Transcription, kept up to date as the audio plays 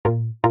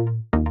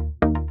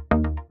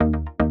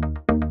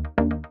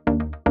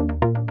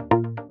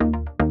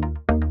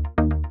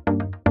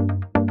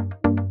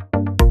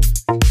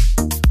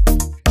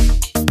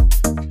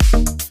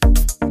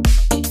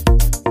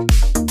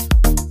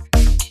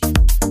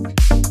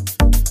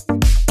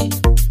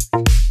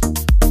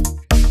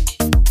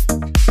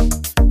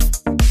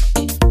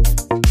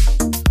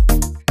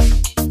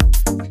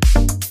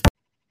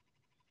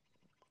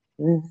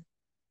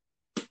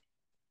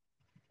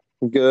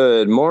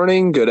Good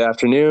morning, good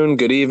afternoon,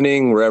 good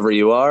evening, wherever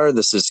you are.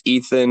 This is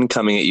Ethan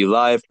coming at you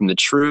live from the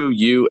True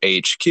You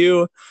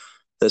HQ.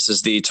 This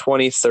is the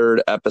 23rd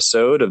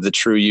episode of the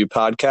True You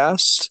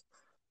podcast.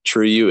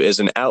 True You is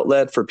an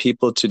outlet for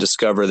people to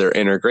discover their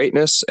inner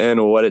greatness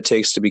and what it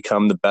takes to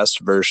become the best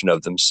version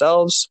of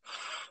themselves.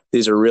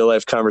 These are real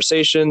life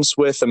conversations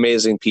with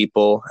amazing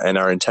people, and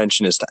our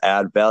intention is to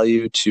add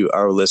value to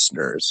our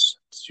listeners.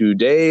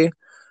 Today,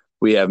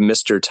 we have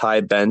Mr.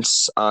 Ty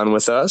Bentz on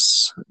with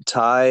us.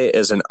 Ty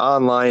is an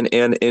online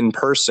and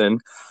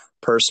in-person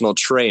personal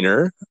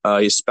trainer.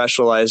 He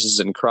specializes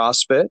in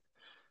CrossFit.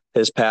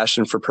 His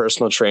passion for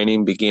personal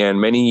training began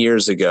many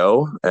years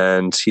ago,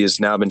 and he has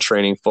now been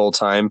training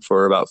full-time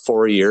for about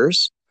 4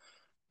 years.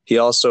 He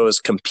also is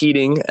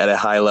competing at a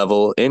high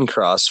level in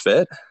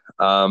CrossFit.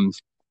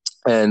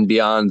 And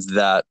beyond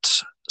that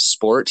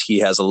sport, he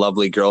has a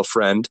lovely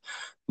girlfriend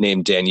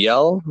named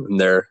Danielle, and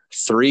they're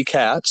 3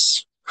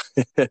 cats.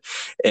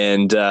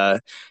 And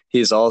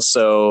he's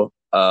also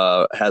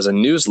has a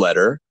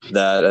newsletter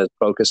that is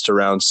focused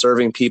around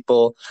serving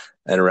people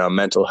and around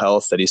mental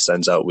health that he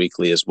sends out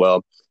weekly as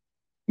well.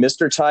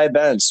 Mr. Ty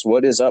Bentz,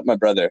 what is up, my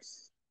brother?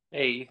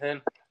 Hey,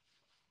 Ethan.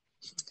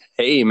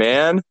 Hey,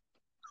 man.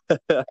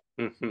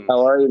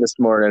 How are you this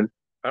morning?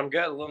 I'm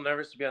good. A little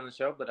nervous to be on the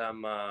show, but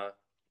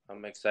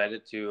I'm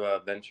excited to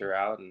venture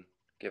out and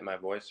get my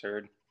voice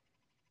heard.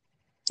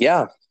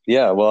 Yeah.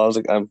 Well,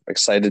 I'm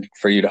excited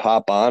for you to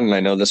hop on, and I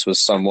know this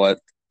was somewhat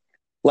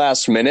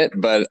last minute,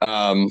 but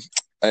I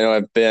know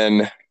I've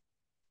been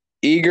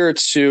eager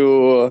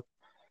to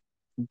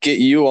get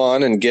you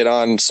on and get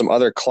on some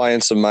other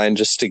clients of mine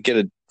just to get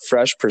a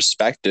fresh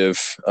perspective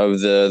of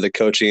the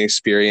coaching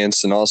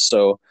experience, and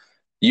also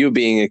you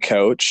being a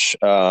coach.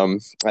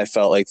 I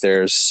felt like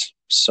there's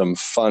some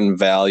fun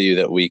value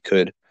that we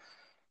could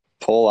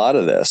pull out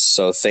of this.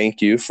 So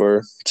thank you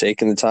for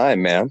taking the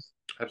time, man.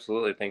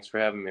 Absolutely. Thanks for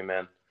having me,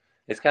 man.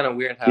 It's kind of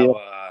weird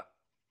Yeah.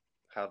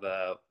 how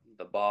the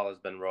ball has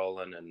been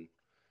rolling, and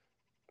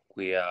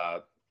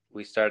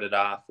we started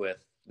off with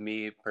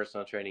me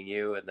personal training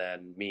you, and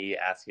then me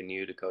asking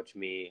you to coach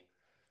me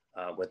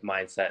with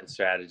mindset and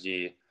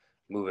strategy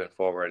moving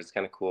forward. It's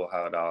kind of cool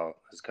how it all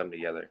has come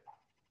together.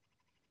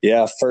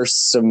 Yeah,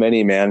 first of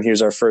many, man.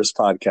 Here's our first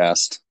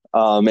podcast.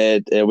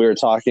 We were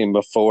talking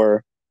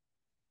before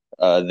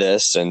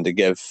this, and to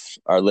give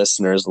our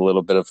listeners a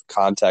little bit of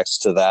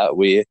context to that,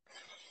 we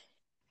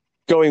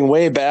going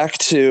way back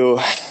to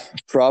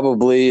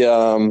probably,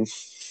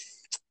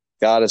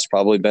 it's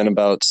probably been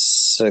about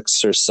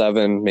 6 or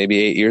 7, maybe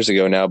 8 years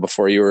ago now,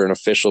 before you were an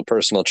official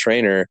personal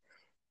trainer.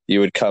 You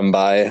would come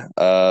by.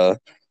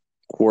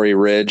 Quarry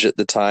Ridge at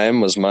the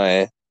time was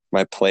my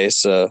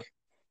place,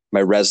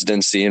 my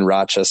residency in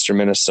Rochester,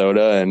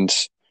 Minnesota, and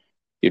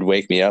you'd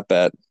wake me up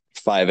at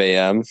 5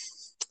 a.m.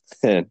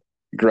 and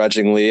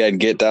grudgingly I'd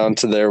get down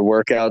to their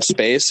workout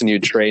space and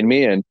you'd train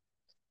me. And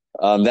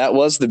that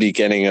was the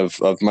beginning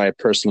of my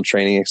personal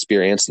training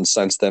experience. And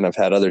since then I've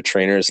had other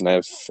trainers, and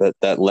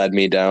that led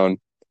me down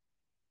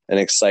an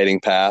exciting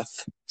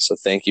path. So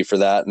thank you for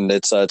that. And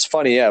it's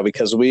funny, yeah,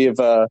 because we've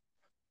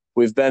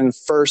been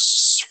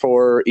firsts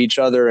for each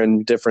other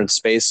in different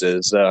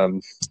spaces.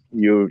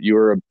 You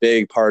were a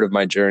big part of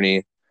my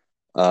journey.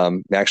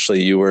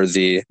 Actually, you were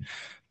the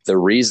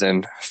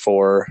reason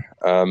for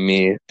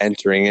me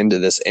entering into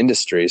this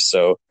industry.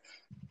 So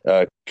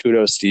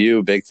kudos to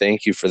you. Big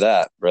thank you for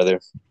that,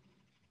 brother.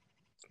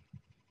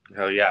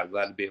 Oh yeah, I'm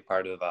glad to be a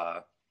part of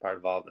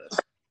all this.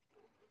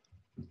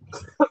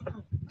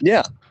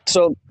 Yeah.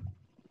 So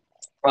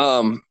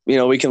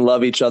we can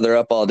love each other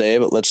up all day,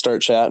 but let's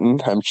start chatting.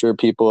 I'm sure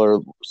people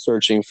are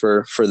searching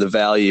for the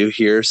value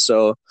here.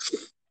 So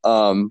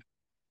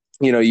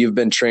you've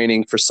been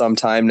training for some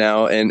time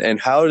now, and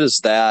how does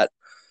that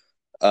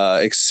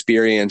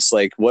experience,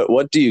 like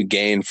what do you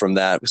gain from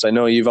that? Because I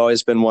know you've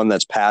always been one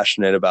that's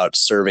passionate about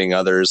serving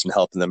others and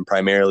helping them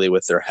primarily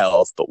with their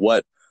health, but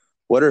what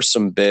are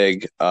some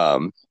big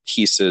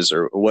pieces,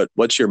 or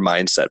what's your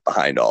mindset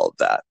behind all of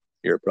that,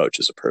 your approach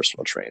as a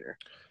personal trainer?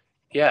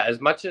 Yeah, as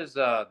much as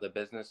the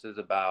business is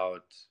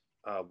about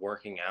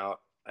working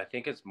out, I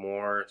think it's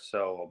more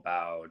so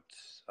about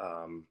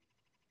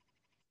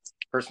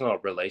personal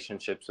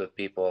relationships with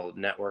people,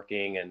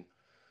 networking, and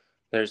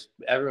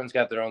everyone's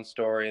got their own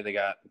story. They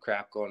got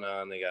crap going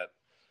on. They got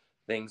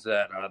things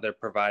that they're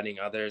providing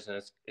others,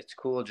 and it's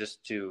cool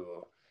just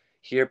to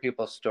hear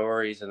people's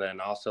stories and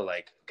then also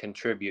like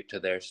contribute to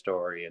their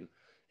story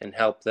and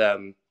help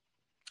them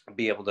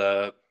be able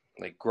to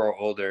like grow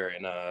older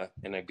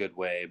in a good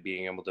way,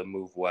 being able to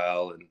move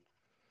well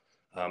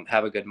and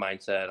have a good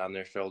mindset on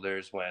their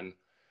shoulders when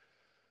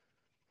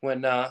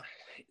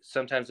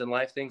sometimes in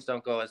life things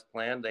don't go as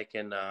planned. They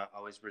can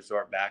always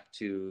resort back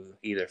to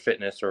either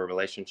fitness or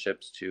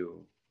relationships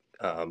to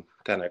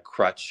kind of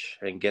crutch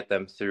and get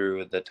them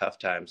through the tough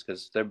times,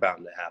 because they're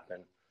bound to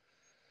happen.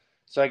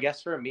 So I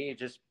guess for me,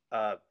 just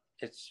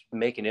it's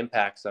making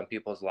impacts on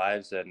people's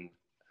lives, and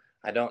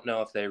I don't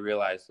know if they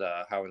realize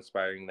how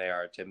inspiring they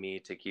are to me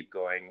to keep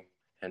going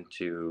and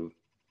to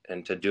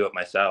do it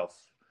myself.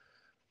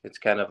 it's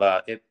kind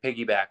of it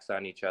piggybacks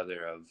on each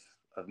other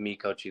of me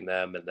coaching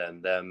them and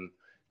then them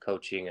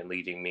coaching and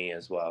leading me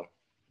as well.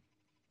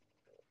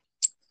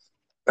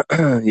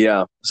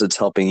 Yeah, so it's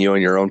helping you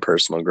on your own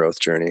personal growth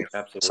journey.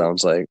 Absolutely.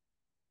 Sounds like.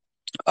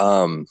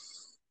 Um,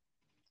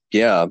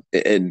 yeah,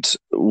 and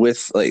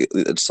with like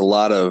it's a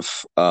lot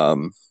of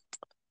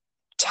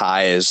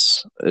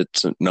ties.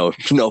 It's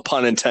no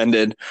pun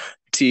intended.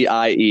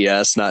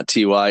 TIES, not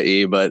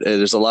TYE, but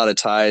there's a lot of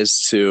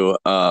ties to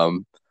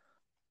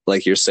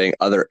like you're saying,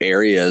 other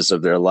areas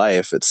of their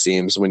life. It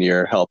seems when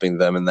you're helping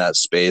them in that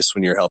space,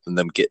 when you're helping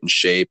them get in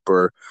shape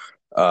or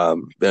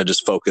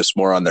just focus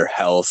more on their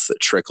health, it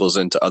trickles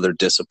into other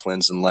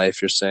disciplines in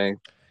life. You're saying,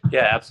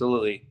 Yeah,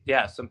 absolutely.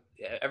 Yeah,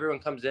 everyone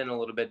comes in a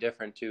little bit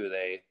different too.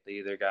 They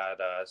either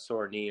got a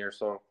sore knee or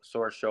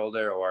sore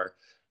shoulder, or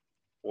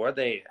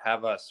they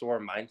have a sore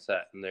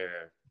mindset and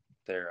they're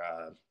they're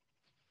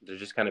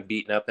just kind of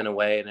beaten up in a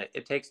way, and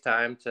it takes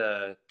time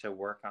to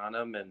work on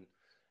them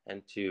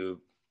and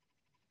to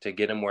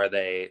get them where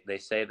they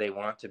say they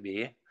want to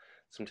be.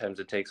 Sometimes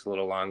it takes a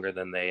little longer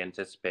than they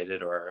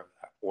anticipated or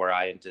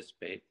I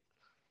anticipate.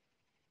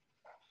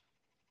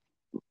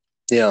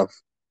 yeah,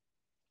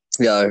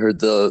 yeah. I heard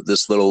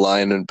this little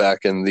line and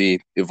back in the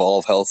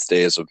Evolve Health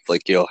days of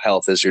like,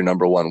 health is your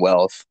number one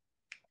wealth.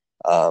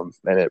 And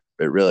it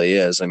really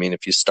is. I mean,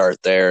 if you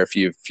start there, if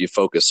you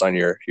focus on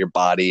your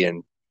body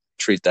and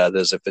treat that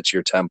as if it's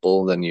your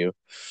temple, then you're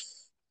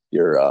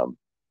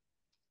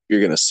you're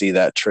going to see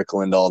that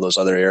trickle into all those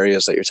other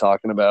areas that you're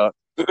talking about.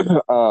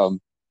 um,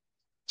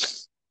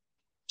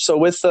 so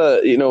with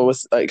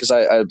with because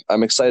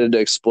I'm excited to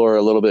explore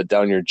a little bit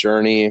down your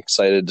journey,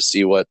 excited to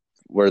see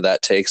where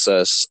that takes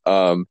us.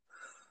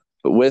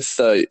 But with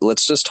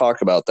let's just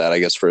talk about that, I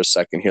guess, for a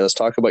second here. Let's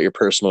talk about your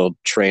personal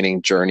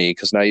training journey,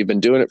 because now you've been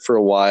doing it for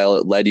a while.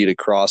 It led you to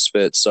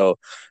CrossFit. So,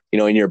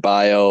 in your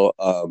bio,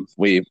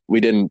 we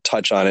didn't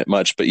touch on it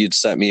much, but you'd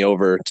sent me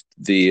over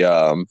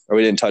or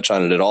we didn't touch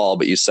on it at all,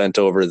 but you sent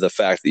over the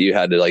fact that you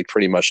had to like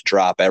pretty much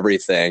drop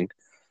everything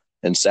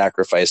and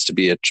sacrifice to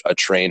be a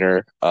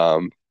trainer.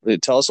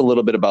 Tell us a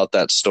little bit about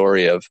that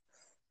story of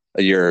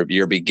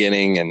your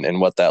beginning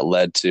and what that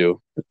led to,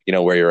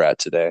 where you're at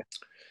today.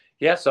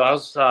 Yeah, so I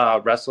was a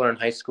wrestler in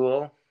high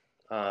school,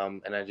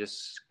 and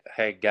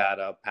I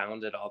got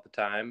pounded all the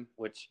time,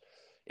 which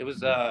it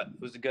was a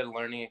good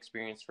learning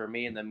experience for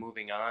me. And then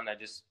moving on, I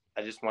just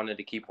wanted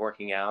to keep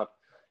working out,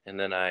 and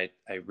then I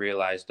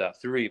realized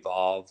through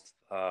Evolve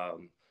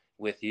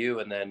with you,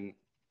 and then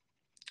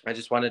I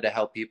just wanted to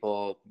help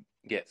people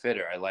get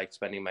fitter. I liked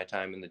spending my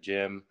time in the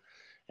gym,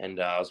 and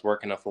I was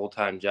working a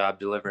full-time job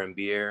delivering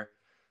beer.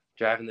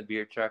 Driving the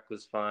beer truck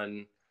was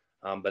fun.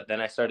 But then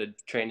I started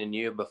training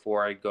you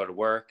before I'd go to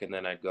work, and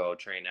then I'd go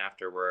train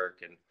after work,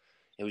 and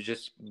it was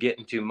just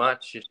getting too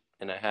much.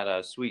 And I had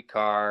a sweet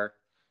car,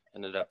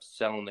 ended up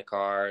selling the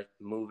car,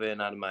 moving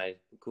out of my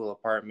cool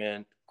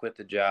apartment, quit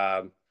the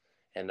job,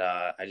 and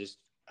I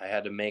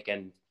had to make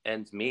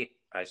ends meet.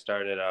 I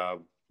started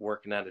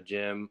working at a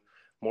gym,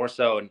 more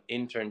so an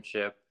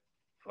internship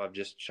of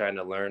just trying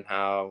to learn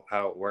how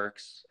it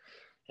works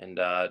and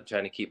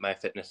trying to keep my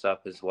fitness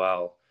up as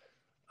well.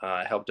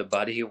 I helped a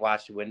buddy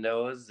wash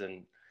windows,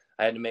 and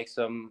I had to make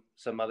some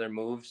other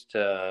moves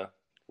to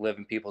live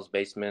in people's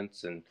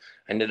basements, and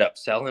I ended up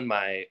selling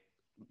my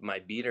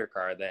beater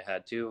car that I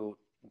had too,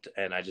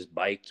 and I just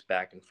biked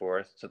back and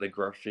forth to the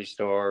grocery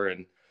store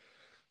and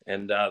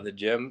the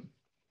gym,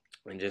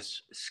 and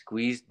just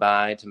squeezed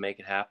by to make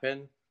it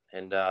happen.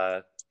 And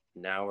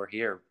now we're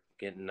here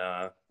getting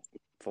a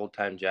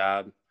full-time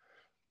job.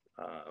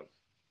 Uh,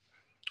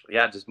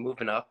 yeah, just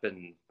moving up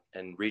and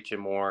reaching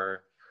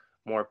more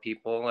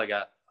people. I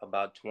got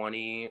about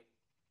 20,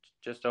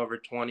 just over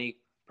 20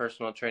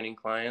 personal training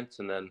clients,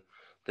 and then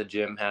the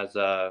gym has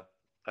a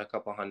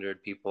couple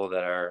hundred people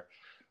that are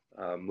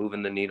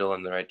moving the needle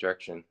in the right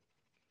direction.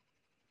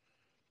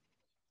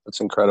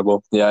 That's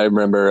incredible. Yeah, I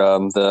remember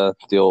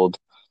the old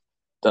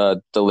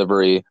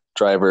delivery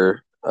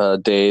driver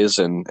days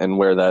and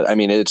where that. I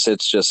mean,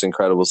 it's just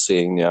incredible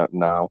seeing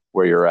now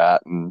where you're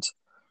at and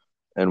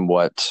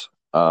what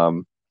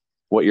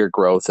your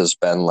growth has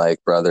been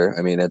like, brother.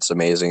 I mean, it's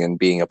amazing, and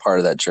being a part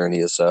of that journey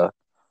is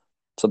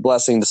it's a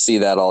blessing to see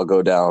that all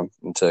go down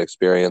and to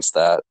experience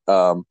that.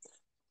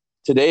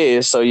 Today,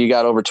 so you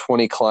got over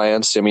 20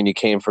 clients. I mean, you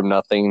came from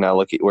nothing. Now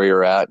look at where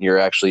you're at, and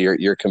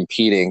you're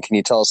competing. Can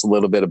you tell us a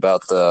little bit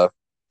about the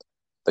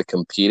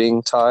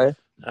competing, Ty?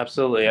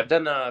 Absolutely. I've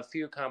done a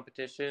few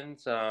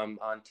competitions on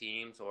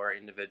teams or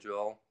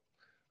individual.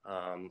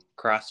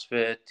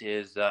 CrossFit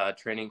is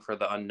training for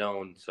the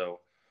unknown. So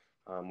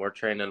we're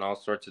training all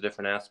sorts of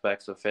different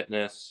aspects of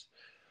fitness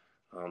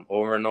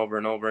over and over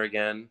and over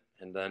again.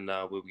 And then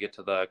when we get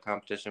to the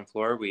competition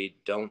floor, we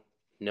don't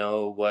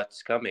know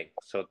what's coming.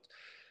 So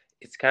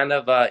it's kind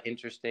of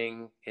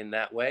interesting in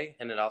that way.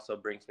 And it also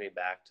brings me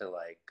back to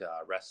like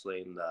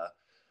wrestling, the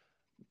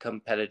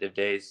competitive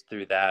days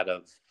through that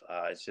of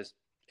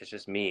it's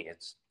just me.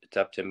 It's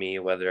up to me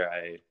whether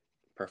I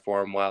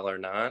perform well or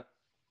not.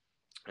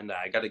 And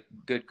I got a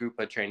good group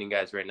of training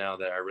guys right now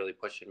that are really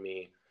pushing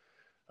me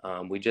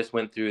We just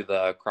went through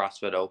the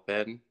CrossFit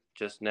Open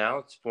just now.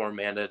 It's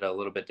formatted a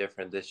little bit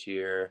different this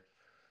year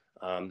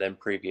than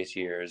previous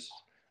years.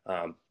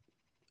 Um,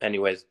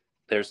 anyways,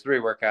 there's 3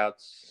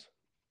 workouts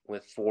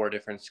with 4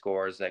 different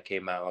scores that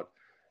came out,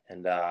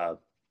 and the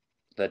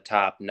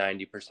top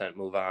 90%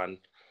 move on.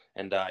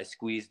 And I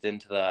squeezed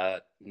into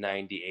the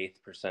 98th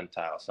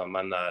percentile. So I'm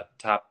on the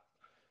top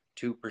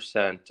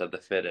 2% of the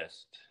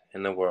fittest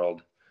in the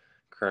world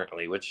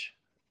currently, which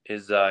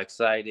is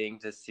exciting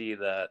to see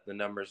the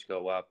numbers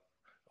go up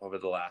over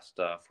the last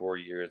 4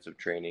 years of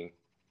training.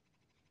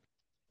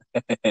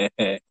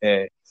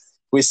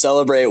 We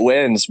celebrate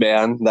wins,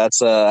 man.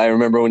 That's I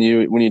remember when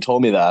you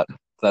told me that.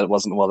 That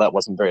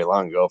wasn't very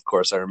long ago. Of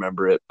course, I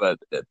remember it, but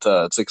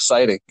it's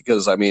exciting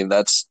because I mean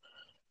that's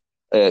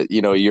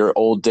your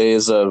old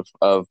days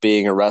of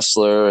being a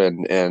wrestler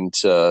and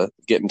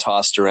getting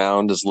tossed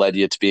around has led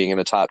you to being in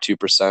the top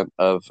 2%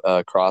 of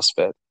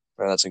CrossFit.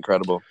 Man, that's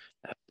incredible.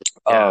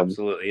 Yeah,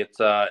 absolutely. It's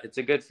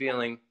a good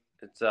feeling.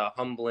 It's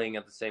humbling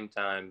at the same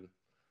time.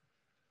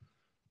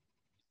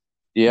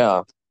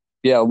 Yeah.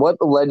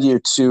 What led you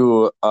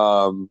to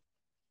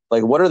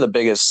what are the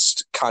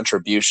biggest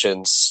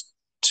contributions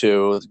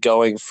to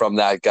going from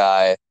that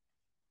guy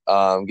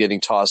getting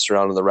tossed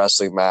around on the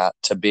wrestling mat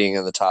to being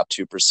in the top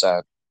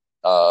 2%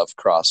 of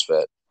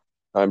CrossFit?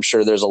 I'm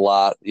sure there's a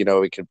lot,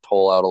 we could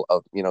pull out,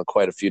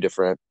 quite a few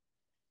different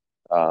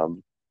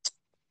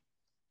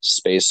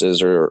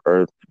spaces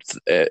or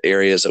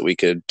areas that we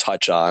could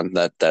touch on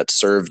that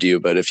served you.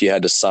 But if you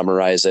had to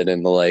summarize it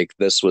in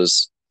this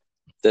was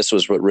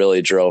what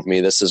really drove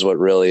me. This is what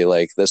really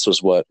this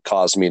was what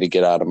caused me to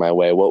get out of my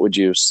way. What would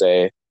you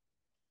say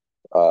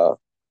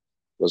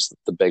was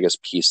the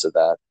biggest piece of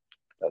that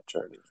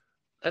journey?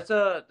 That's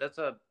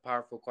a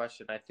powerful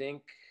question. I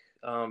think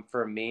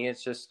for me,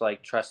 it's just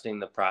like trusting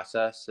the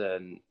process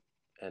and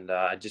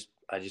I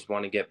just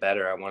want to get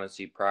better. I want to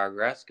see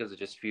progress because it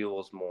just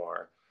fuels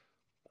more.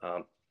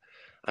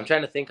 I'm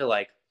trying to think of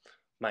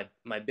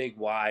my big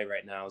why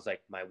right now is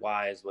my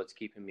why is what's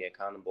keeping me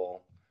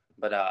accountable.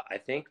 But I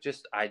think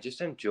I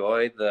just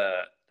enjoy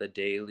the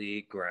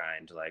daily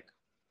grind. Like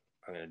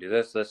I'm gonna do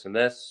this, this, and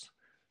this,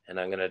 and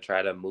I'm gonna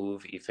try to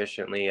move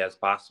efficiently as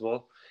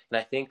possible. And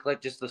I think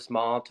just the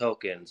small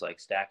tokens, like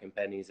stacking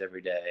pennies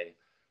every day.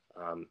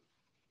 Um,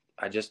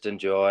 I just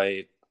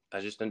enjoy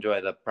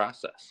the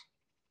process.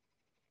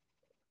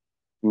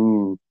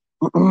 Mm.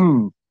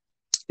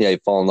 Yeah, you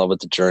fall in love with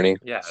the journey.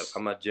 Yeah,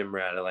 I'm a gym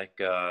rat. I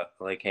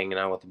like hanging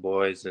out with the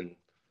boys and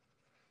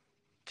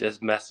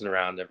just messing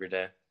around every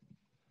day.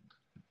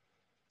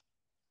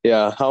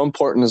 Yeah, how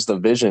important is the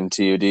vision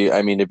to you?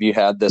 Have you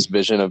had this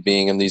vision of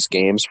being in these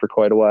games for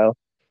quite a while?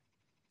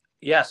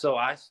 Yeah, so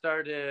when I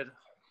started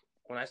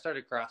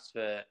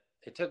CrossFit,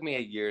 it took me a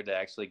year to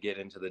actually get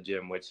into the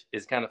gym, which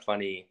is kind of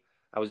funny.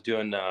 I was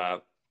doing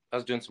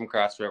some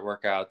CrossFit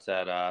workouts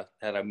at a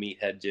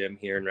meathead gym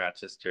here in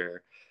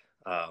Rochester,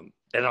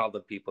 and all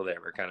the people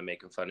there were kind of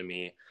making fun of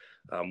me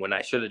when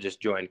I should have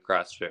just joined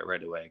CrossFit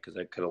right away because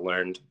I could have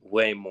learned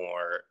way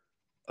more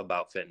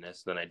about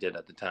fitness than I did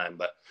at the time.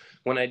 But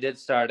when I did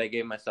start, I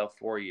gave myself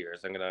 4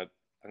 years. I'm gonna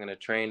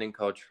train and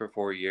coach for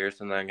 4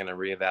 years, and then I'm gonna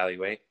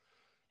reevaluate.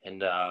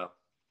 And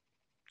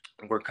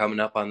we're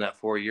coming up on that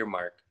 4 year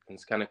mark. And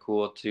it's kind of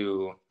cool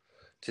to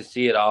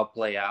see it all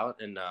play out.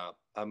 And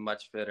I'm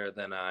much fitter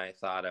than I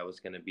thought I was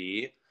going to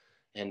be.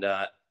 And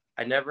I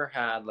never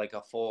had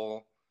a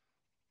full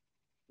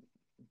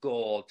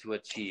goal to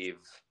achieve,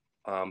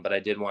 but I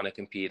did want to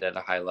compete at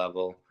a high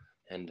level.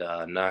 And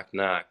knock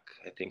knock,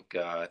 I think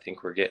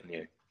we're getting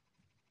here.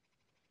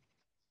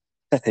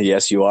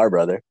 Yes, you are,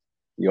 brother.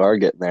 You are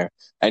getting there,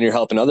 and you're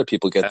helping other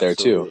people get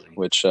Absolutely. there too,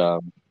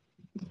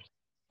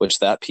 which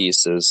that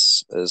piece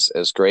is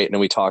great. And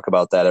we talk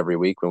about that every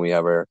week when we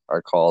have our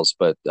calls.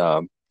 But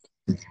you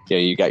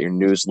got your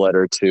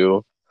newsletter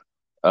too.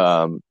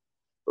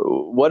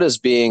 What is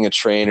being a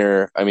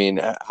trainer? I mean,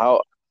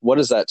 what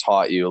has that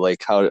taught you?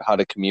 Like how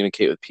to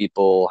communicate with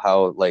people?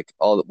 How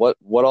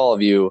what all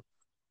of you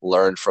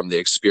learned from the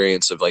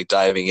experience of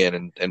diving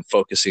in and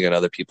focusing on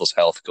other people's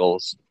health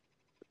goals?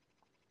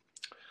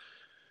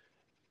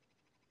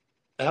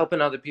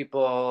 Helping other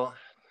people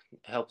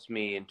helps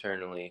me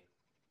internally.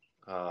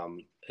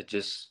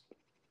 It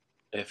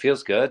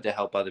feels good to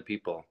help other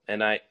people,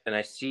 and I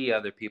see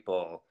other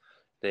people.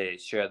 They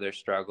share their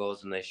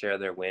struggles and they share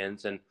their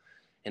wins, and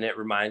it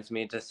reminds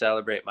me to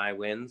celebrate my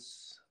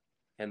wins,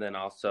 and then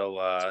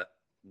also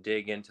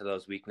dig into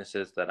those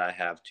weaknesses that I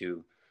have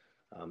too.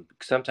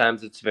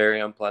 Sometimes it's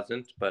very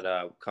unpleasant, but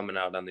coming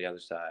out on the other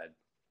side,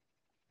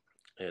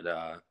 it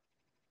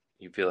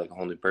you feel like a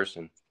whole new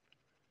person.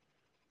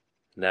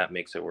 And that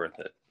makes it worth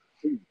it.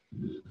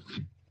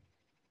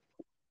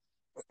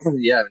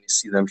 Yeah, when you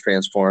see them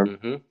transform.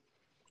 Mm-hmm.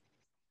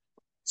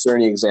 Is there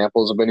any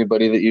examples of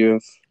anybody that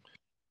you've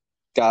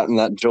gotten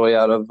that joy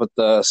out of with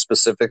the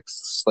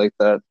specifics like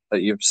that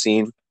you've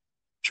seen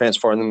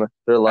transform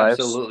their lives?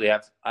 Absolutely.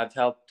 I've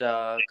helped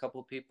a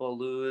couple people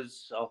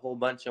lose a whole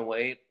bunch of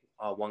weight.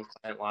 One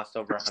client lost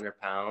over 100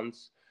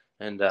 pounds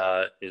and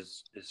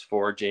is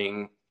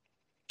forging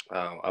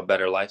a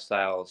better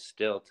lifestyle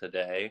still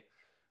today,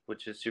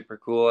 which is super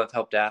cool. I've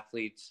helped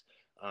athletes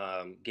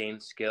gain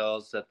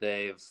skills that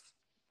they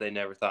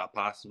never thought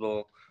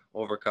possible,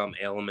 overcome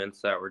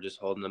ailments that were just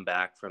holding them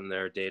back from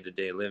their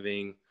day-to-day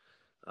living.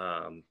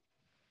 Um,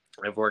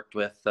 I've worked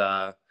with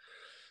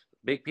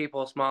big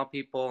people, small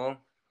people,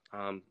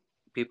 um,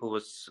 people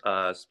with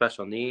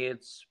special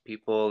needs,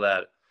 people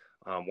that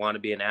want to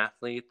be an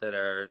athlete that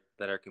are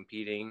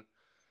competing.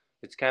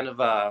 It's kind of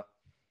a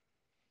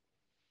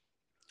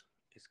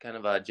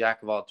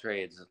jack of all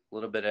trades, a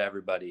little bit of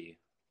everybody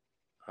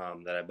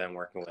that I've been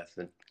working with,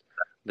 and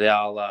they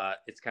all.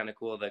 It's kind of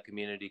cool. The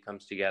community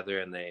comes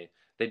together and they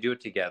do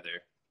it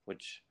together,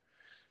 which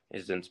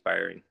is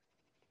inspiring.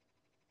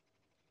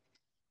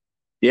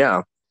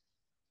 Yeah.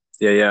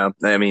 Yeah.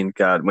 I mean,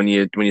 God, when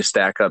you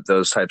stack up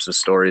those types of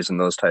stories and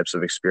those types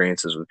of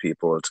experiences with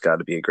people, it's got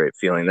to be a great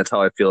feeling. That's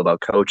how I feel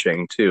about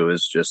coaching too,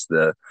 is just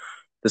the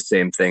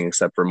same thing,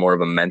 except for more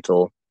of a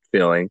mental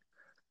feeling.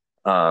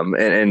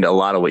 And a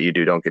lot of what you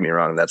do, don't get me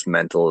wrong, that's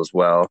mental as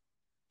well.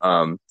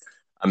 Um,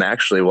 I'm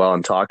actually, while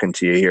I'm talking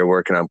to you here,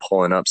 working on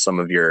pulling up some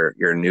of your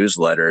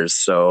newsletters.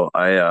 So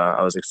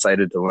I was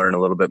excited to learn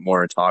a little bit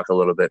more and talk a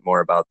little bit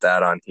more about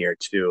that on here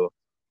too.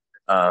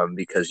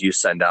 Because you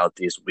send out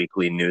these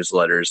weekly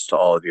newsletters to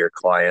all of your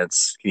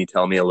clients. Can you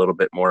tell me a little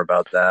bit more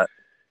about that?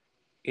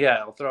 Yeah,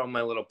 I'll throw in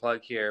my little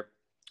plug here.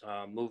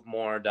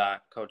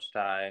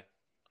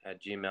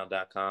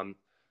 movemore.coachty@gmail.com.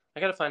 I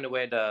got to find a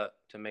way to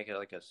make it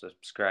like a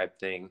subscribe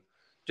thing.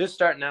 Just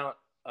starting out,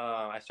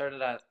 I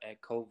started at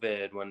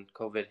COVID. When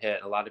COVID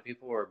hit, a lot of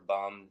people were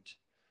bummed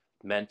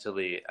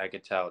mentally. I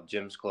could tell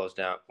gyms closed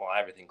down. Well,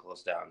 everything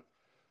closed down.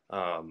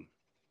 And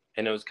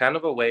it was kind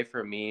of a way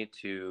for me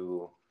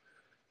to,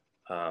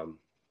 um,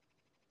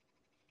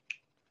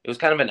 it was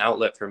kind of an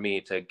outlet for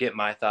me to get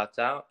my thoughts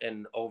out.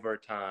 And over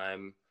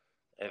time,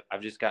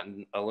 I've just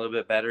gotten a little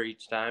bit better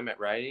each time at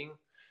writing,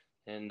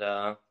 and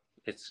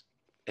it's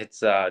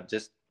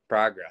just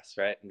progress,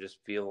 right? And just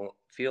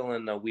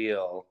feeling the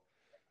wheel.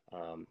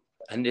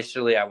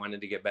 Initially, I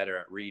wanted to get better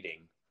at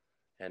reading,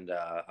 and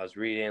I was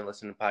reading,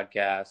 listening to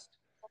podcasts,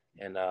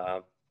 and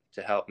to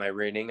help my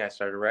reading, I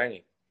started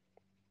writing.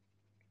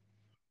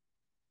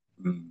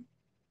 Mm.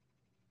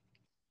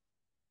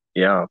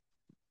 Yeah.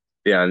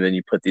 Yeah. And then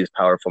you put these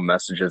powerful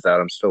messages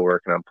out. I'm still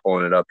working on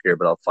pulling it up here,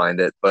 but I'll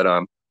find it. But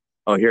oh,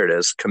 here it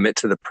is. Commit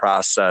to the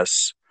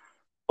process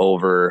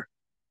over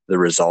the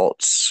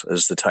results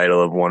is the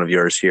title of one of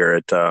yours here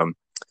at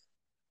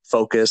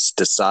focus,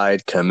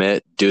 decide,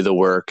 commit, do the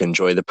work,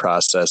 enjoy the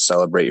process,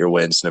 celebrate your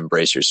wins, and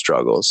embrace your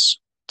struggles.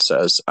 It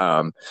says,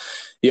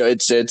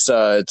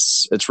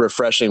 it's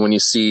refreshing when you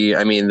see.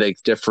 I mean,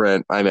 like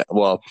different.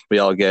 Well, we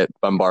all get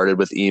bombarded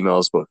with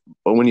emails, but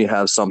when you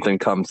have something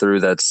come through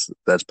that's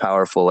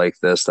powerful like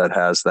this, that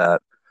has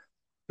that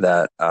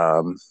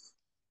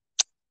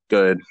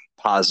good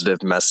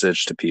positive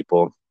message to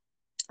people.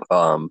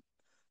 And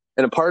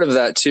a part of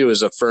that too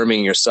is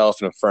affirming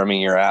yourself and affirming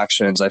your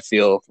actions. I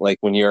feel like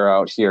when you're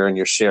out here and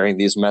you're sharing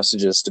these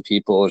messages to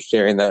people,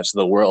 sharing that to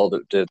the world,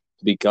 it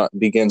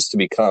begins to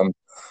become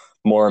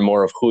more and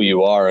more of who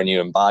you are, and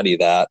you embody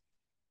that,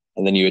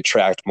 and then you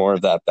attract more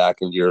of that back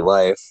into your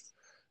life.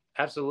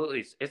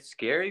 Absolutely, it's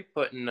scary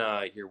putting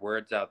your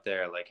words out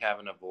there, like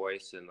having a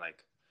voice, and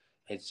like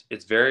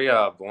it's very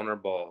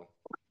vulnerable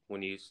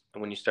when you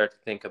start to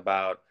think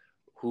about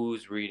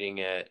who's reading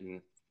it,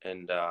 and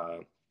and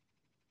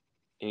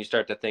you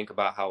start to think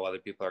about how other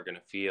people are going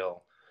to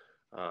feel.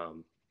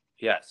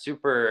 Yeah, it's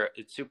super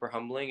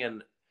humbling,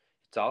 and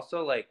it's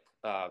also like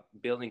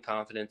building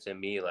confidence in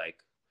me, like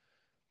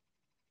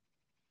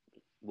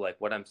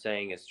what I'm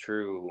saying is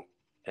true,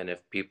 and if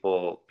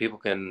people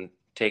can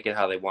take it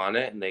how they want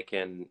it, and they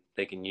can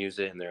use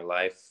it in their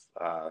life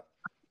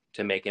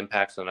to make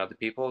impacts on other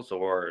people's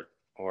or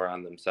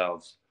on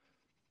themselves.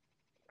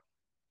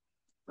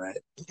 Right.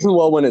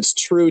 Well, when it's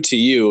true to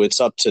you, it's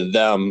up to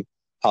them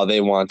how they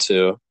want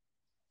to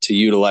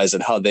utilize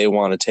it, how they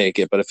want to take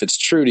it. But if it's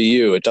true to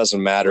you, it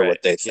doesn't matter Right.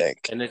 what they Yeah.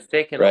 think, And it's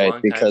taken a right? long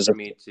time Because for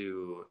me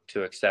to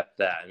accept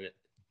that. And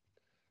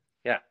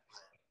yeah,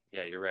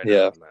 yeah, you're right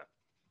yeah, on that.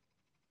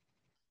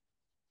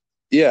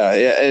 yeah,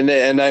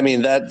 and I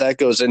mean that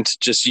goes into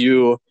just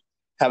you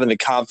having the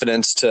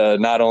confidence to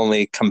not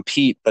only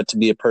compete but to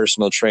be a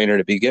personal trainer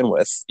to begin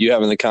with. You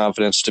having the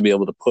confidence to be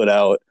able to put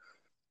out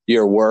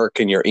your work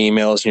and your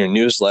emails and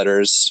your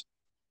newsletters.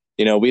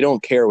 We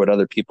don't care what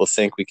other people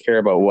think. We care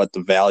about what the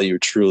value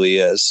truly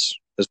is.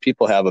 Because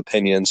people have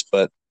opinions,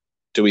 but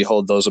do we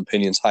hold those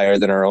opinions higher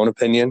than our own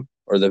opinion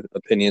or the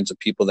opinions of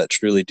people that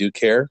truly do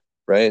care?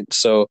 Right.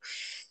 So,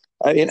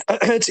 I mean,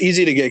 it's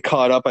easy to get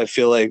caught up, I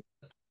feel like,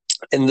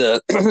 in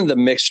the the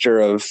mixture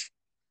of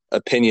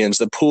opinions,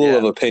 the pool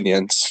of Yeah.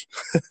 opinions.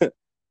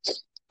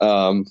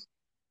 um,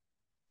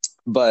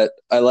 but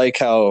I like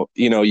how,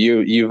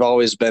 you've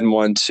always been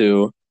one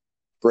to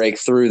break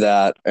through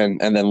that and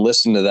then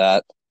listen to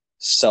that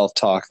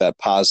self-talk, that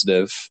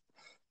positive,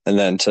 and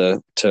then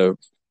to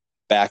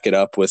back it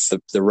up with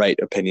the right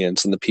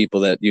opinions and the people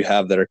that you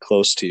have that are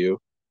close to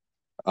you,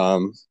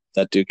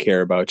 that do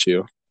care about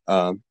you.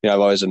 I've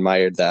always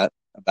admired that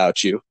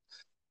about you.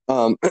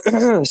 Um,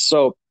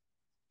 so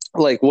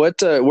like where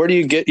do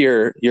you get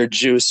your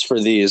juice for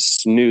these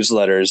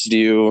newsletters?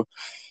 Do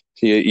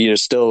you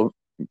still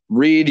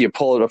read? Do you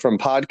pull it from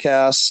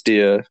podcasts? Do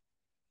you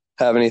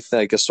have anything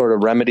like a sort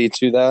of remedy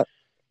to that?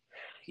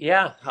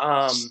 Yeah.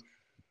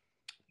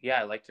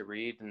 Yeah, I like to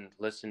read and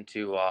listen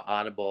to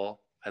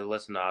Audible. I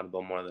listen to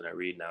Audible more than I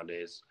read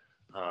nowadays.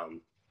 Um,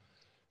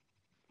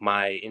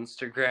 my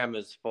Instagram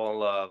is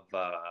full of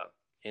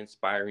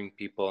inspiring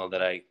people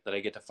that I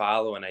get to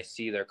follow, and I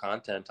see their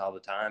content all the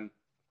time.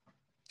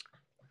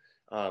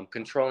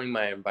 Controlling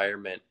my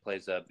environment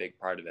plays a big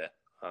part of it.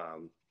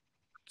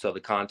 So the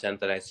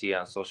content that I see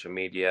on social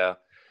media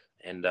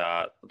and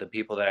the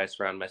people that I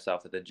surround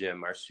myself at the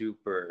gym are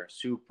super,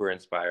 super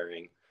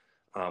inspiring.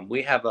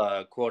 We have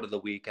a quote of the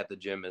week at the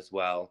gym as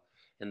well,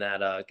 and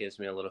that gives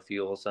me a little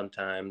fuel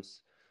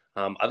sometimes.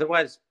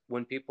 Otherwise,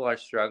 when people are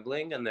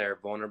struggling and they're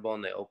vulnerable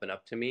and they open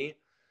up to me,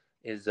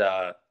 is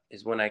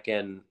when I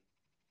can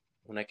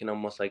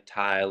almost like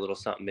tie a little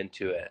something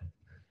into it.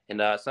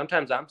 And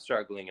sometimes I'm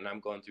struggling and I'm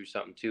going through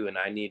something too, and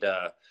I need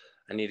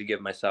to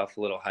give myself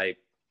a little hype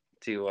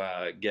to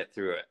get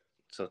through it.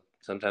 So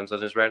sometimes I'll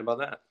just write about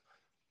that.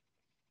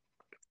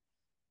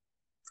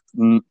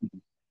 Mm,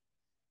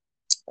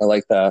 I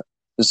like that.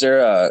 Is there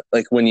a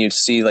like when you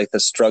see like the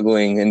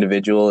struggling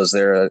individual, is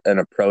there an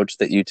approach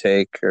that you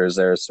take, or is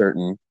there a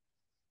certain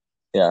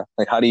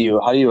like how do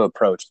you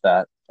approach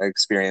that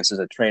experience as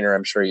a trainer?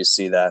 I'm sure you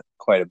see that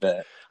quite a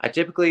bit. I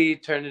typically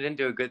turn it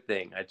into a good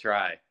thing. I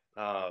try.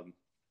 Um,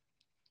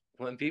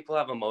 when people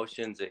have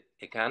emotions,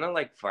 it kind of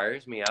like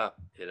fires me up.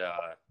 It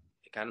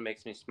kind of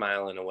makes me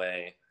smile in a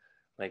way,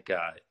 like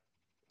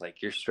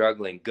like you're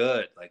struggling.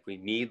 Good. Like we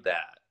need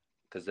that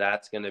because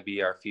that's going to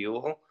be our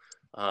fuel.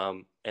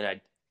 And I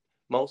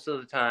most of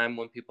the time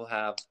when people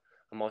have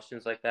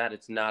emotions like that,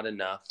 it's not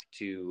enough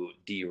to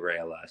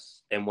derail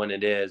us. And when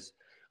it is,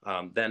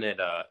 then it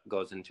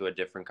goes into a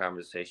different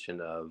conversation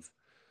of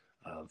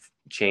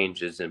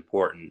change is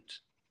important,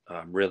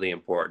 really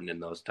important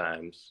in those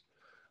times.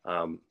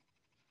 Um,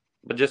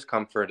 but just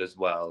comfort as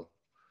well.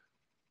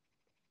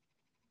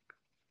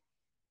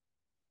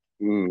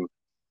 Mm,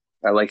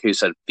 I like how you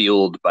said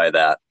fueled by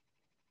that.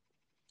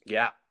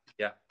 Yeah,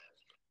 yeah.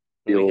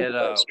 Fueled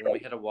by When we struggle.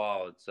 hit a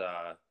wall,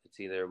 it's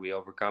either we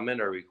overcome it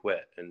or we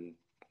quit, and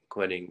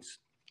quitting's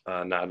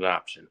not an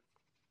option.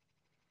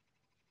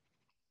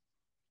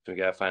 So we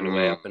gotta find a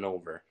way Mm. up and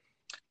over.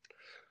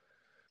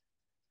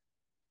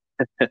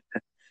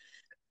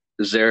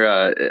 Is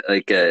there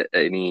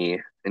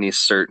any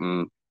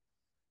certain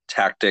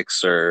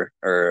tactics or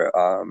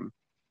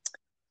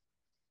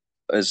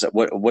is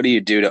what do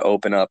you do to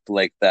open up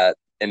like that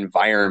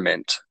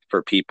environment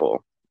for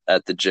people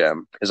at the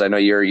gym? Because I know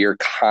you're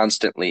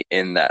constantly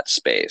in that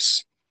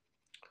space.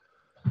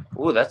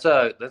 Oh, that's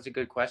a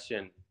good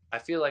question. I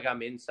feel like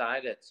I'm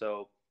inside it,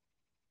 so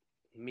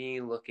me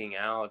looking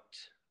out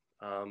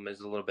is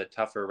a little bit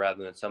tougher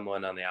rather than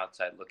someone on the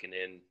outside looking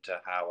into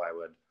how I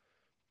would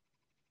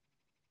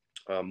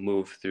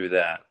move through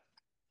that.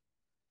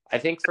 I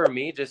think for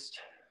me, just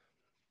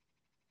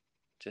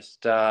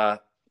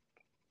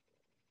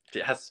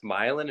yeah,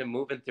 smiling and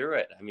moving through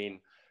it. I mean,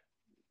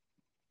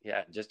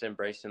 yeah, just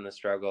embracing the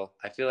struggle.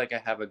 I feel like I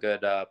have a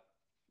good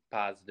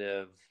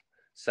positive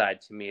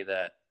side to me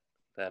that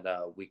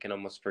we can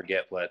almost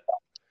forget what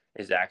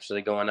is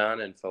actually going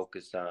on and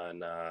focus on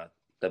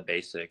the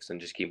basics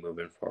and just keep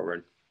moving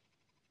forward.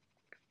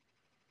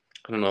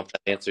 I don't know if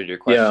that answered your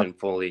Yeah. question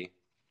fully.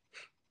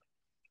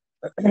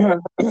 Yeah,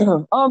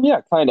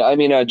 kind of. I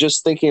mean,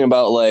 just thinking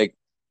about like,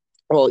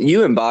 well,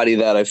 you embody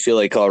that. I feel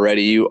like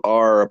already you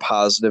are a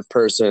positive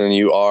person and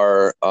you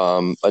are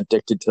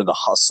addicted to the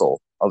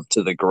hustle of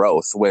to the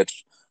growth,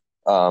 which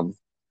um,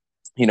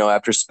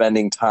 after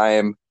spending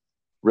time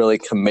really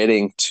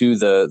committing to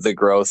the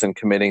growth and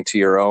committing to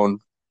your own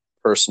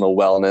personal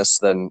wellness,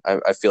 then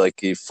I feel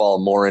like you fall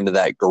more into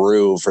that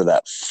groove or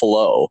that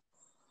flow.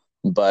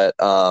 But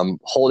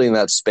holding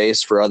that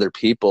space for other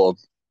people,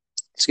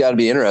 it's got to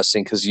be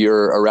interesting because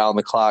you're around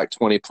the clock,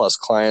 20 plus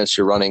clients,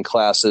 you're running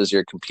classes,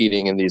 you're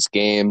competing in these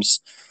games.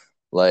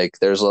 Like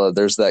there's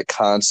that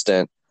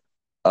constant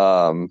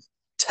um,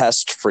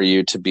 test for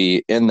you to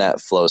be in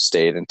that flow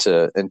state and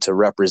to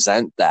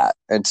represent that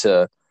and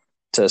to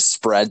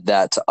spread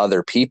that to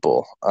other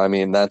people. I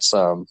mean, that's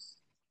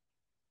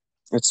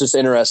it's just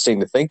interesting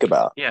to think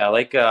about. Yeah, I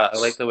like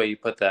the way you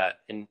put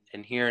that, and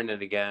hearing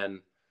it again.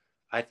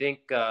 I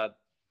think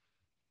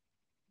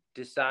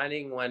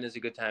deciding when is a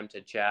good time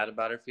to chat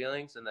about our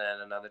feelings, and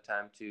then another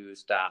time to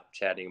stop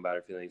chatting about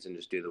our feelings and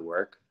just do the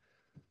work.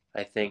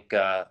 I think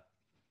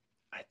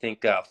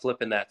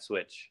flipping that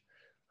switch,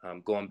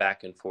 going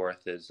back and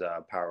forth is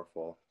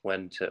powerful.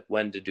 When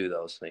to do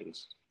those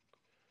things.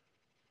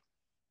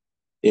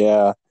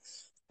 Yeah,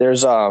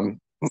 there's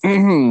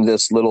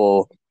this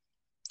little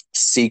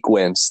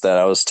sequence that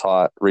I was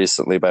taught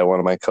recently by one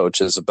of my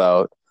coaches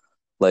about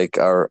like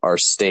our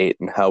state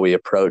and how we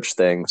approach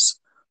things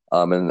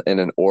in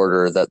an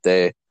order that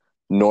they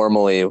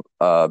normally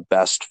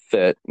best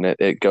fit, and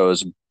it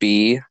goes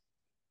be,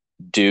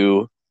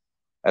 do,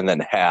 and then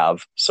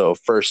have. So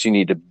first you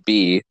need to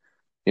be,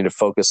 you need to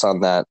focus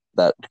on that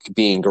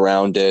being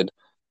grounded,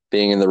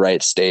 being in the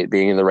right state,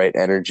 being in the right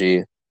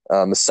energy.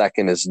 The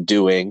second is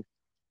doing.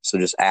 So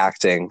just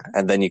acting,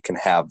 and then you can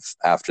have,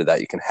 after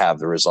that, you can have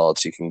the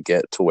results. You can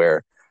get to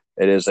where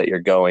it is that you're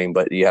going,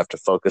 but you have to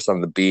focus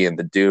on the be and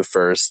the do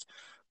first.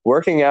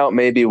 Working out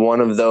may be one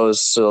of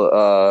those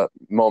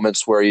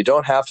moments where you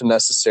don't have to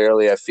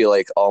necessarily, I feel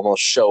like,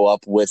 almost show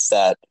up with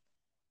that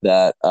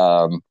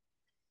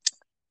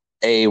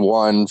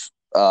A1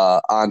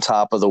 on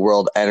top of the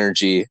world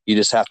energy. You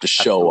just have to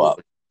show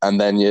up, and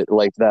then you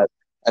like that,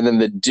 and then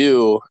the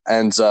do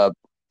ends up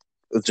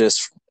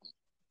just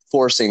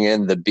forcing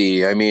in the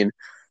be. I mean,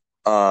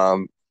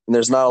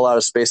 there's not a lot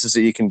of spaces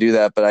that you can do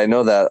that, but I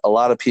know that a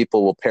lot of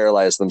people will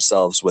paralyze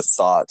themselves with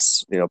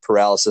thoughts,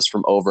 paralysis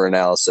from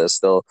overanalysis.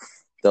 They'll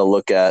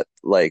look at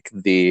like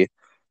the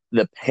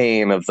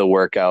pain of the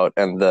workout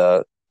and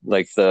the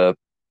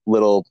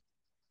little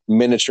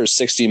miniature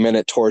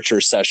 60-minute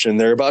torture session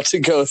they're about to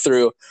go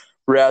through,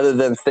 rather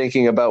than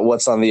thinking about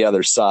what's on the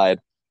other side,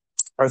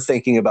 or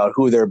thinking about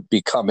who they're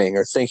becoming,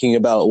 or thinking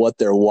about what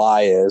their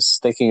why is,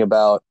 thinking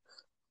about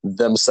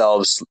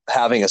themselves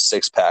having a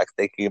six-pack,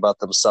 thinking about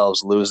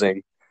themselves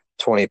losing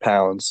 20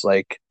 pounds.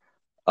 But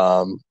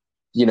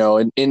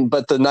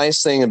the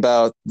nice thing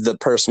about the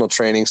personal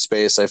training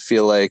space, I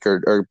feel like,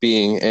 or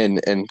being in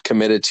and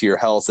committed to your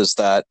health, is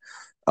that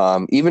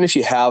even if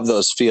you have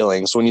those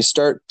feelings, when you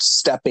start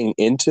stepping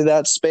into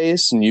that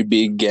space and you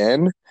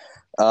begin,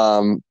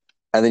 and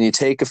then you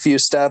take a few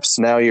steps,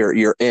 now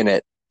you're in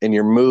it, and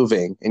you're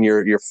moving, and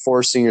you're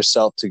forcing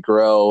yourself to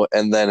grow,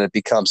 and then it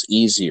becomes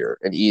easier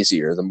and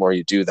easier the more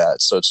you do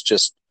that. So it's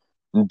just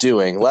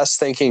doing, less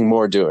thinking,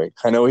 more doing.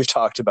 I know we've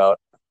talked about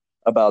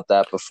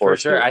that before. For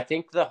sure. Too. I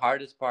think the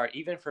hardest part,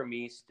 even for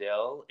me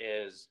still,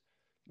 is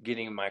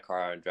getting in my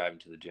car and driving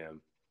to the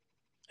gym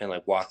and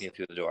like walking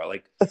through the door.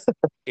 Like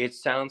it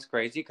sounds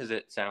crazy because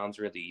it sounds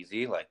really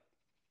easy, like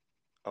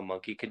a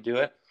monkey could do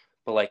it.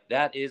 But like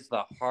that is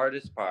the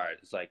hardest part.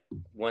 It's like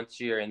once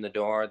you're in the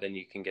door, then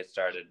you can get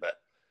started. But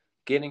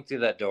getting through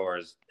that door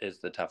is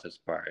the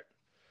toughest part.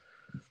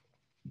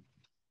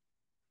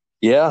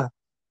 Yeah,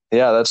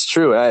 that's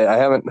true. I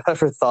haven't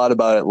ever thought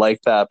about it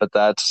like that, but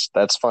that's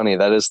funny.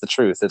 That is the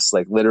truth. It's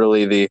like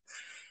literally the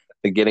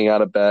getting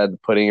out of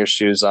bed, putting your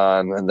shoes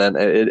on, and then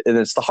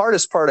it's the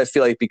hardest part, I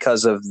feel like,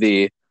 because of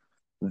the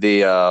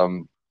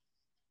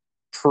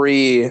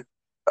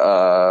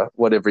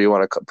whatever you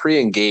want to call,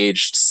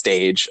 pre-engaged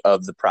stage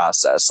of the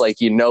process. Like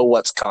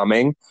what's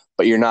coming,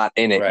 but you're not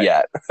in it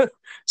yet.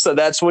 So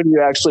that's when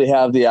you actually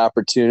have the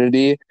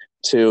opportunity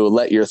to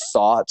let your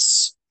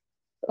thoughts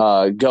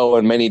go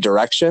in many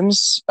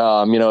directions.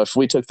 If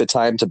we took the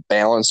time to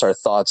balance our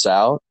thoughts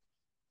out,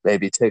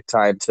 maybe take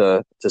time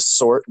to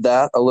sort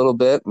that a little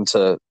bit, and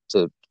to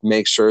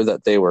make sure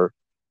that they were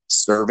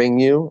serving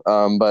you.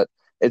 But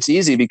it's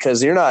easy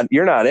because you're not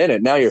in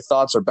it. Now your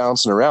thoughts are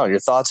bouncing around. Your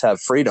thoughts have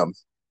freedom.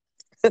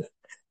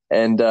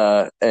 and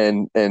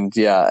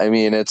yeah, I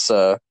mean, it's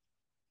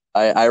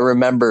I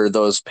remember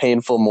those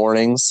painful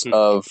mornings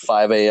of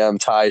 5 a.m.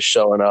 Ty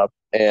showing up,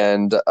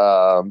 and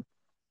the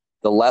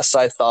less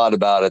I thought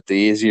about it, the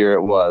easier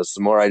it was.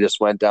 The more I just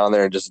went down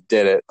there and just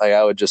did it. Like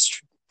I would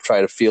just try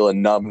to feel a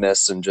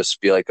numbness and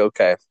just be like,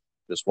 okay,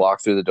 just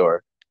walk through the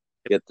door,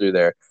 get through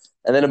there.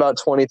 And then about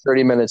 20,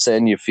 30 minutes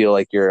in, you feel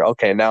like you're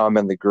okay. Now I'm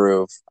in the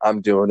groove.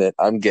 I'm doing it.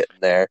 I'm getting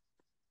there,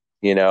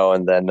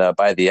 and then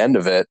by the end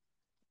of it,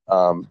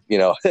 how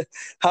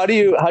do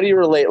you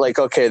relate? Like,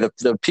 okay,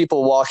 the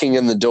people walking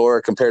in the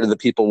door compared to the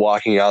people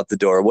walking out the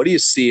door, what do you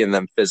see in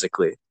them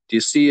physically? Do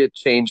you see it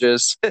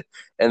changes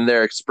in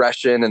their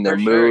expression and their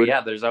mood? Sure,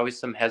 yeah, there's always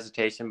some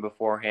hesitation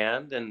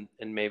beforehand and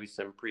maybe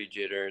some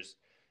pre-jitters.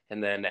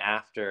 And then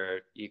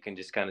after, you can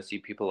just kind of see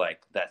people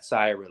like that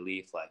sigh of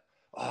relief, like,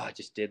 oh, I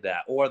just did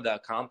that. Or the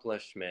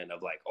accomplishment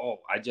of like,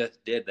 oh, I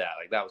just did that.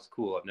 Like, that was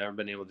cool. I've never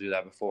been able to do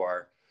that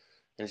before.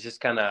 And it's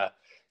just kind of,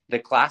 the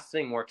class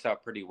thing works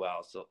out pretty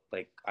well. So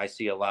like, I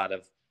see a lot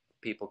of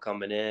people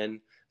coming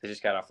in, they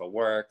just got off of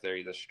work. They're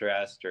either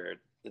stressed or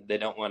they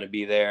don't want to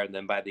be there. And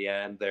then by the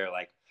end, they're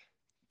like,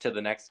 to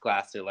the next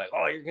class, they're like,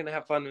 oh, you're going to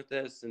have fun with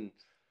this. And,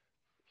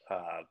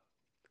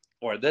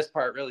 or this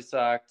part really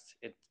sucked.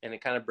 And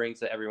it kind of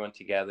brings everyone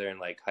together and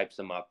like hypes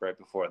them up right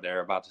before they're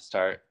about to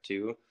start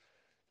too.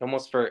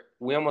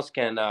 We almost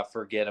can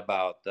forget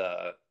about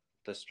the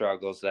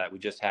struggles that we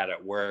just had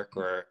at work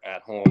or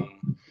at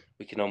home.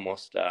 We can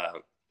almost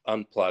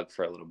unplug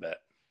for a little bit.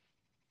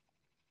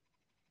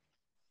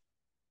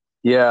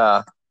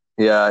 Yeah.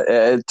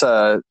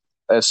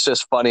 It's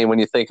just funny when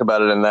you think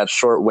about it in that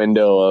short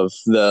window of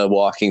the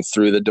walking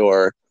through the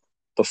door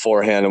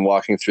beforehand and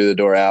walking through the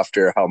door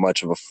after, how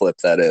much of a flip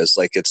that is.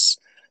 Like it's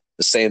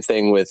the same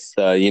thing with,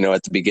 at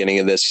the beginning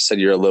of this, you said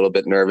you're a little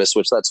bit nervous,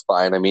 which that's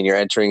fine. I mean, you're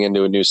entering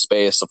into a new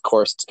space. Of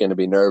course it's going to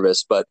be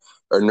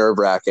or nerve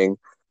wracking,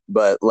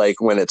 but like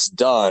when it's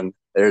done,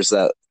 there's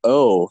that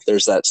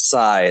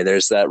sigh,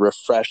 there's that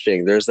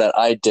refreshing, there's that,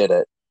 I did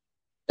it.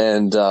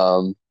 And,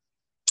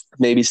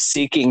 maybe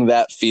seeking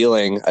that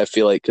feeling, I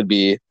feel like could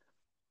be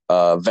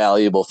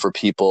valuable for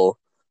people,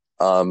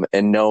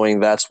 and knowing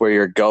that's where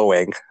you're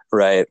going,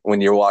 right?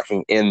 When you're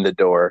walking in the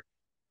door,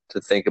 to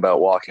think about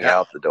walking Yeah.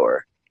 out the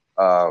door.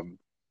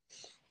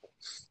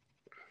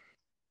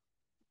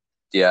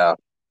 Yeah,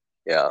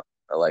 yeah,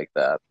 I like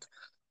that.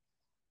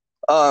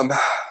 Um,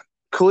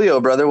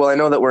 Coolio, brother. Well, I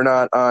know that we're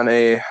not on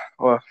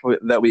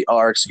that we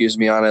are, excuse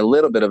me, on a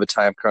little bit of a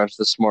time crunch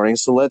this morning.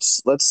 So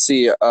let's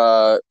see.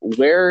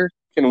 Where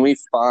can we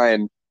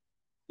find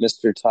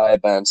Mr. Ty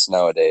Bence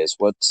nowadays?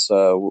 What's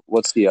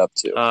he up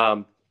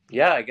to?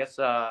 Yeah, I guess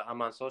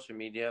I'm on social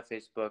media,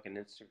 Facebook and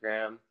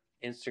Instagram.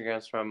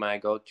 Instagram's from my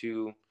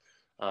go-to.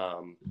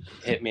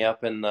 Hit me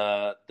up in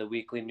the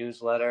weekly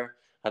newsletter.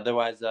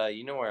 Otherwise,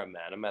 you know where I'm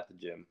at. I'm at the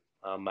gym.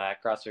 I'm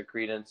at CrossFit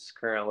Credence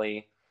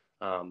currently,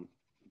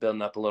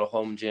 building up a little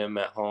home gym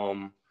at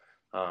home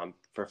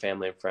for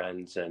family and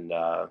friends and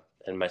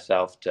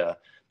myself. To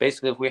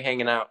basically, if we're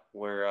hanging out,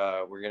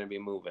 we're gonna be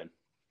moving.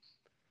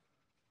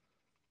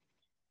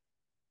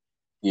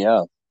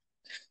 Yeah,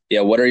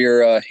 yeah. What are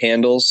your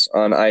handles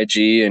on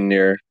IG and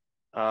your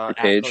At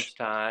page? Coach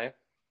Ty,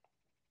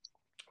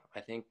 I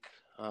think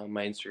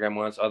my Instagram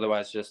was.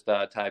 Otherwise, just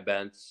Ty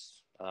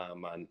Bence.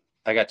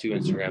 I got 2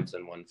 Instagrams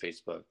and 1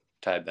 Facebook.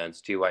 Ty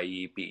Bence,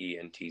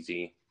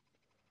 TYEBENTZ.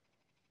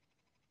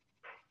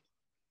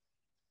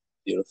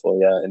 Beautiful,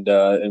 yeah,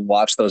 and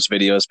watch those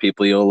videos,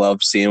 people. You'll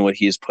love seeing what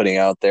he's putting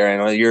out there. I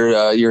know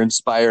you're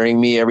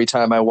inspiring me every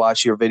time I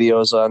watch your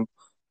videos on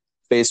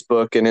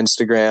Facebook and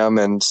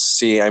Instagram, and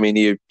see. I mean,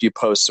 you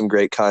post some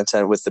great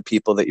content with the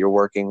people that you're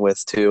working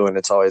with too, and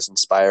it's always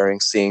inspiring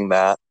seeing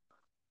that.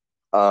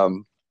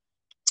 Um,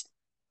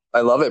 I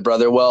love it,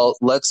 brother. Well,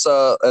 let's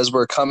as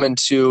we're coming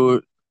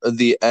to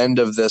the end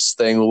of this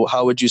thing,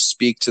 how would you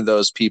speak to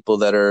those people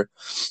that are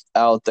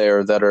out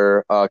there that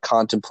are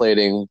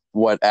contemplating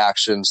what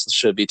actions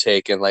should be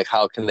taken? Like,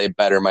 how can they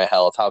better my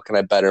health? How can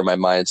I better my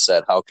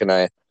mindset? How can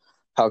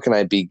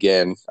I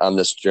begin on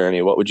this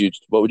journey? What would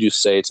you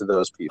say to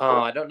those people?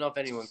 I don't know if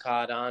anyone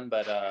caught on,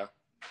 but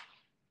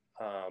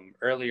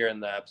earlier in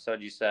the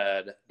episode, you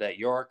said that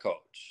your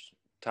coach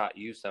taught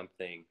you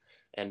something.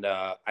 And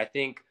I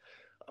think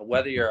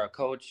whether you're a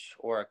coach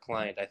or a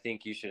client, I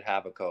think you should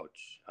have a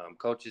coach.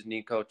 Coaches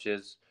need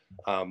coaches.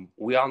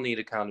 We all need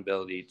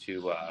accountability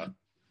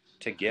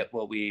to get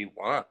what we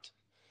want.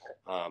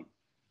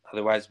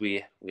 Otherwise,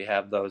 we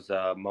have those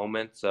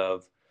moments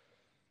of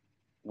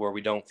where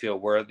we don't feel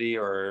worthy,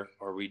 or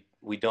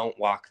we don't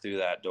walk through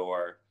that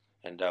door,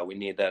 and we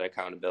need that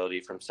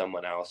accountability from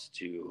someone else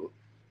to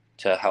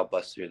help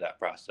us through that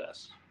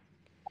process.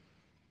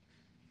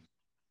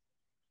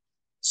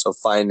 So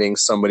finding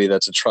somebody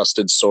that's a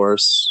trusted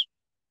source,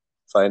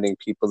 finding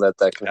people that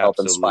can help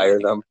inspire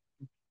Absolutely. them.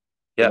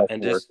 Yeah,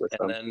 And work with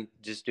them. then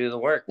just do the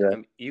work. Yeah. I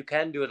mean, you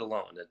can do it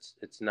alone.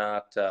 It's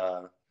not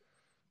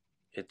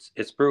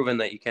it's proven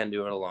that you can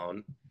do it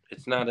alone.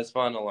 It's not as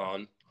fun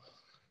alone,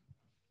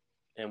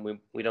 and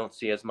we don't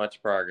see as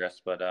much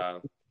progress. But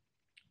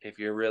if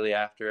you're really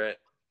after it,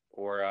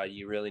 or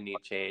you really need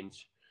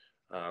change,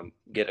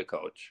 get a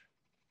coach.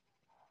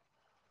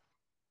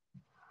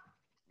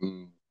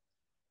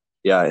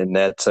 Yeah, and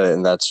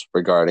that's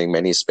regarding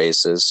many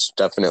spaces,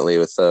 definitely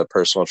with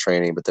personal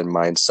training, but then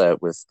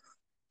mindset with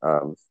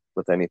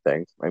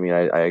anything. I mean,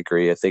 I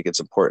agree. I think it's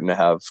important to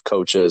have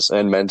coaches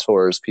and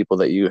mentors, people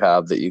that you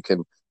have that you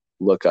can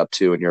look up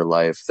to in your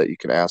life, that you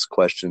can ask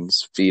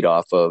questions, feed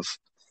off of,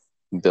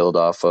 build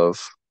off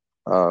of.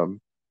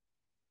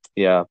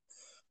 Yeah.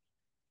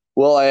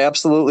 Well, I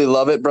absolutely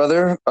love it,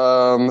 brother.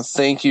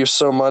 Thank you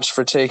so much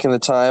for taking the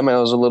time. I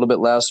was a little bit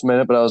last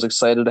minute, but I was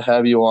excited to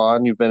have you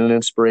on. You've been an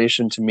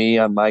inspiration to me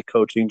on my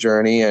coaching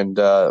journey, and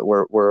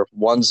we're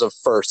ones of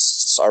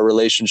firsts. Our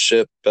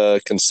relationship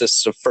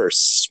consists of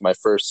firsts. My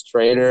first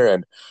trainer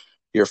and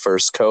your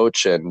first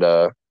coach, and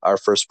our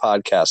first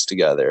podcast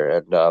together,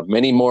 and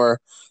many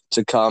more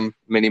to come.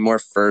 Many more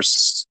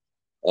firsts,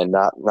 and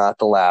not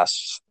the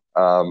last.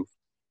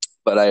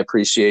 But I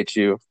appreciate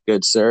you,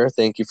 good sir.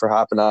 Thank you for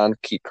hopping on.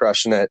 Keep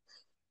crushing it.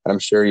 I'm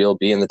sure you'll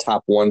be in the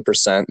top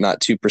 1%, not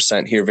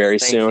 2% here very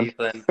Thanks, soon.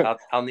 Ethan.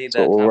 I'll need That's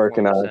what that we're top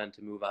working on. 1%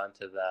 to move on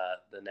to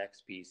the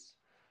next piece.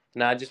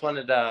 Now, I just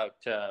wanted to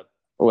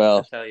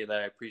Well, tell you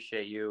that I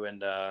appreciate you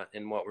and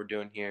what we're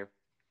doing here.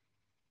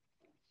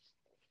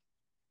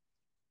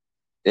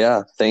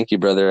 yeah, thank you,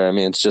 brother. I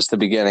mean, it's just the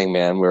beginning,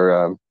 man.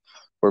 We're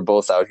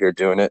both out here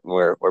doing it, and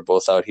we're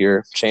both out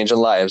here changing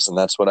lives, and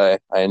that's what I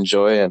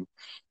enjoy, and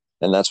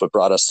that's what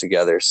brought us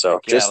together. So Yeah,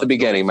 just the let's go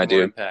beginning, make my some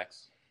more dude.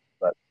 impacts.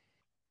 But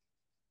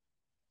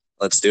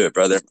let's do it,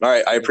 brother. All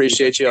right, I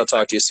appreciate you. I'll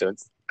talk to you soon.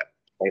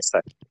 Thanks.